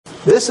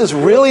This is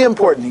really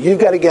important. You've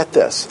got to get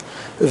this.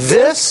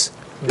 This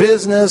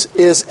business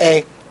is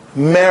a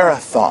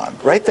marathon.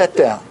 Write that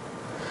down.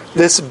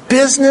 This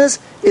business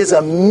is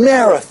a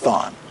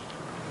marathon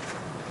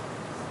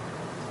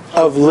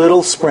of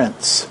little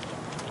sprints.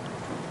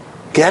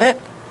 Get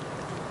it?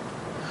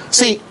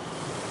 See,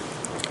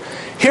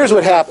 here's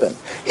what happened.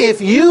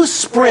 If you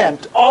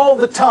sprint all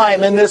the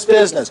time in this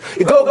business,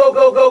 you go, go,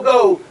 go, go,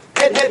 go,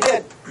 head, head,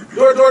 head,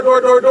 door, door,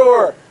 door, door,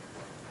 door,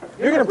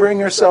 you're going to bring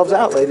yourselves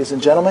out, ladies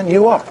and gentlemen.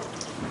 You are.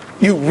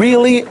 You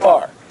really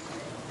are.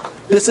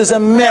 This is a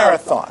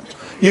marathon.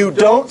 You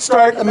don't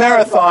start a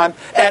marathon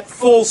at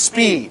full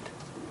speed,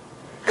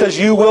 because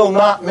you will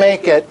not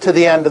make it to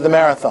the end of the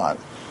marathon.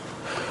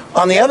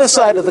 On the other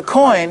side of the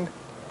coin,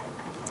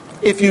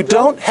 if you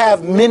don't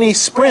have mini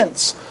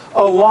sprints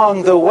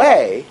along the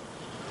way,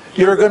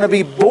 you're going to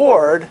be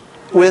bored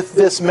with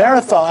this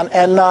marathon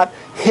and not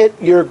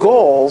hit your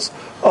goals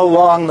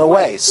along the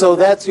way. So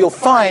that's, you'll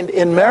find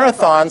in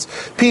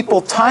marathons,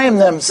 people time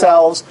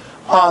themselves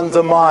on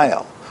the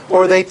mile,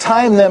 or they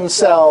time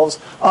themselves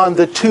on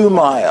the 2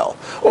 mile,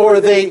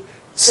 or they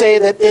say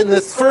that in the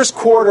first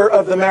quarter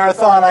of the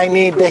marathon I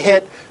need to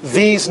hit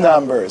these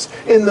numbers.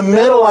 In the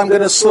middle I'm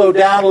going to slow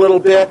down a little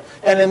bit,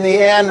 and in the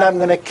end I'm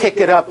going to kick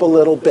it up a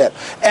little bit.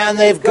 And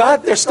they've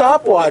got their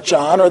stopwatch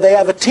on, or they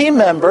have a team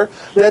member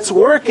that's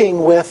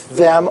working with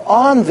them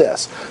on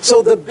this.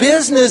 So the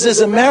business is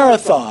a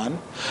marathon,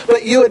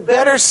 but you had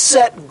better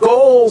set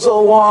goals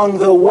along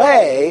the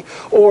way,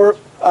 or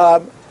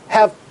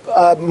have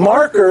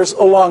markers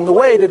along the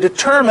way to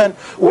determine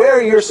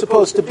where you're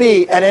supposed to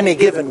be at any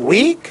given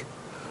week,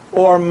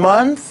 or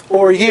month,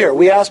 or year.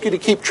 We ask you to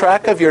keep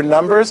track of your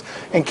numbers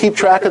and keep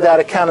track of that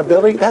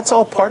accountability. That's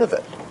all part of it.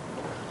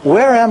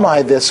 Where am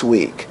I this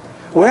week?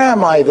 Where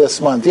am I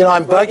this month? You know,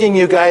 I'm bugging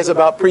you guys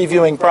about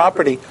previewing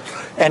property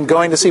and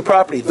going to see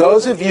property.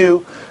 Those of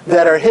you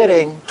that are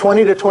hitting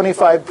 20 to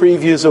 25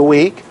 previews a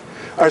week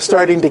are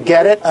starting to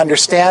get it,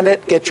 understand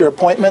it, get your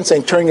appointments,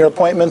 and turn your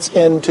appointments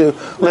into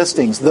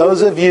listings.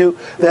 Those of you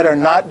that are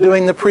not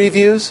doing the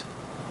previews,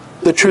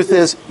 the truth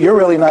is, you're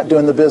really not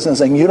doing the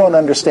business, and you don't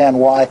understand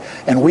why,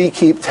 and we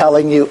keep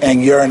telling you,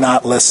 and you're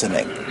not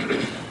listening.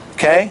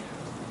 Okay?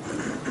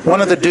 One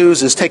of the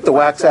do's is take the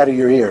wax out of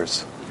your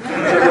ears.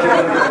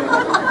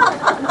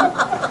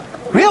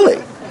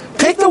 Really?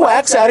 Take the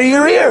wax out of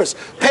your ears.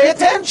 Pay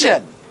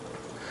attention.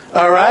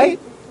 All right?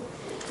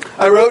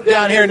 I wrote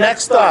down here,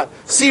 next thought.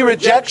 See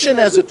rejection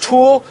as a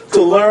tool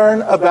to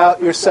learn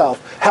about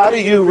yourself. How do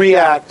you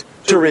react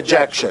to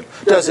rejection?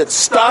 Does it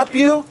stop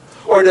you,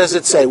 or does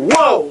it say,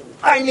 whoa,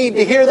 I need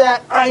to hear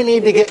that, I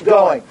need to get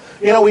going?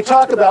 You know, we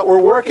talk about,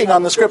 we're working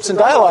on the scripts and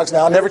dialogues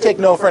now, never take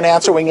no for an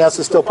answer when yes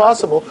is still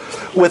possible,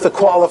 with a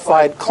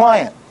qualified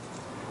client.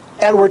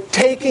 And we're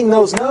taking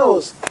those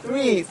no's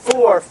 3,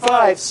 4,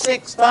 5,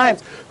 6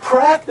 times.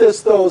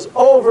 Practice those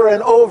over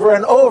and over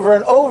and over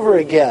and over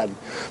again,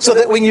 so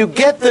that when you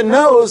get the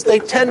no's, they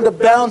tend to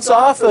bounce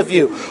off of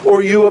you,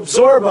 or you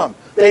absorb them.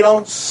 They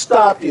don't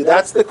stop you.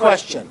 That's the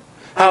question.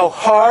 How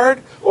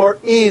hard or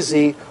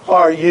easy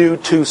are you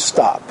to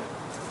stop?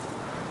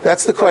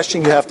 That's the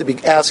question you have to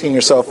be asking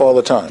yourself all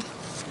the time.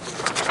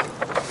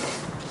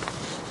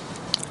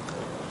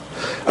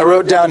 I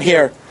wrote down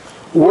here,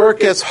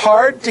 work as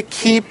hard to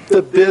keep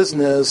the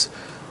business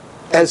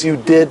as you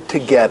did to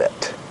get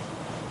it.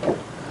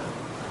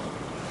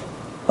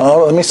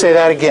 Oh, let me say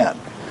that again.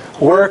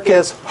 Work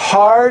as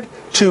hard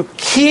to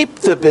keep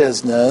the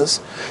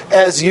business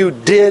as you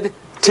did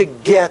to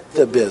get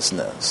the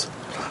business.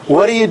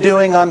 What are you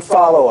doing on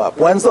follow-up?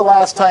 When's the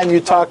last time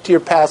you talked to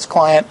your past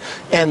client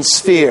and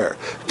sphere?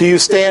 Do you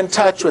stay in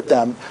touch with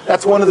them?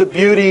 That's one of the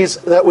beauties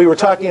that we were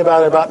talking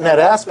about Net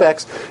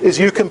Aspects, is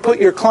you can put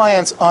your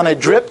clients on a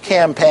drip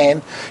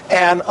campaign,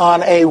 and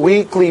on a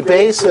weekly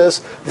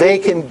basis, they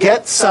can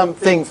get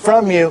something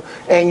from you,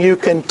 and you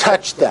can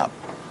touch them.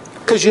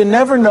 Because you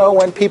never know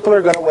when people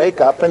are going to wake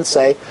up and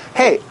say,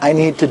 hey, I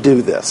need to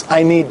do this.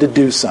 I need to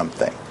do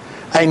something.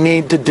 I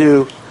need to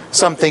do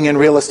something in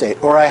real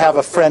estate, or I have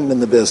a friend in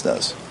the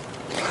business.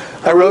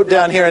 I wrote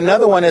down here,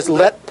 another one is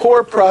let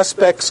poor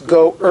prospects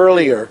go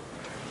earlier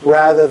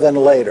rather than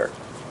later.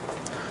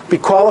 Be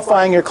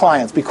qualifying your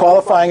clients, be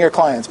qualifying your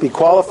clients, be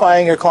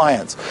qualifying your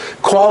clients.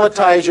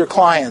 Qualitize your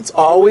clients.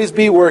 Always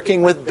be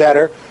working with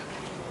better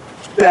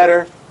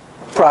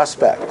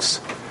prospects.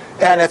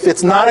 And if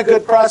it's not a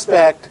good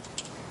prospect,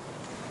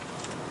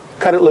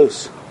 cut it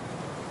loose.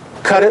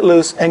 Cut it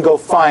loose and go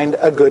find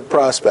a good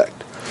prospect.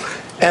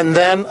 And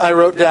then I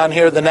wrote down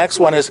here, the next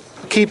one is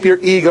keep your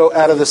ego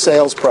out of the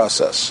sales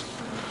process.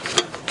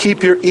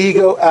 Keep your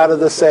ego out of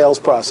the sales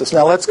process.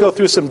 Now let's go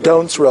through some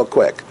don'ts real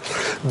quick.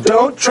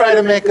 Don't try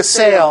to make a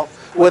sale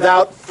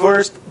without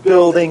first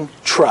building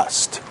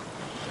trust.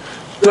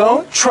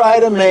 Don't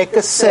try to make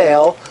a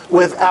sale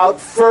without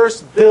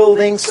first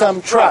building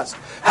some trust.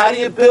 How do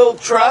you build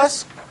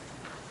trust?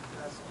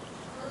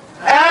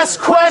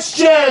 Ask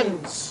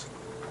questions.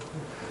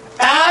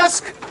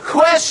 Ask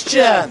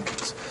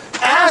questions.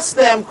 Ask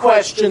them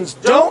questions.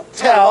 Don't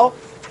tell,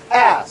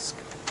 ask.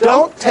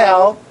 Don't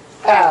tell,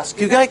 ask.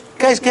 You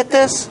guys get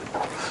this?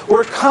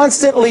 We're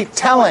constantly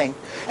telling,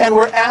 and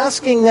we're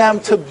asking them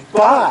to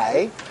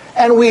buy,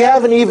 and we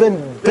haven't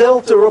even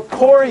built a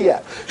rapport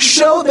yet.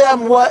 Show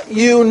them what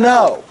you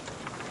know.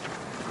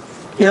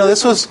 You know,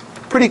 this was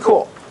pretty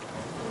cool.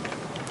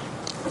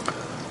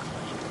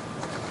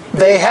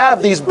 They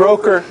have these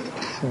broker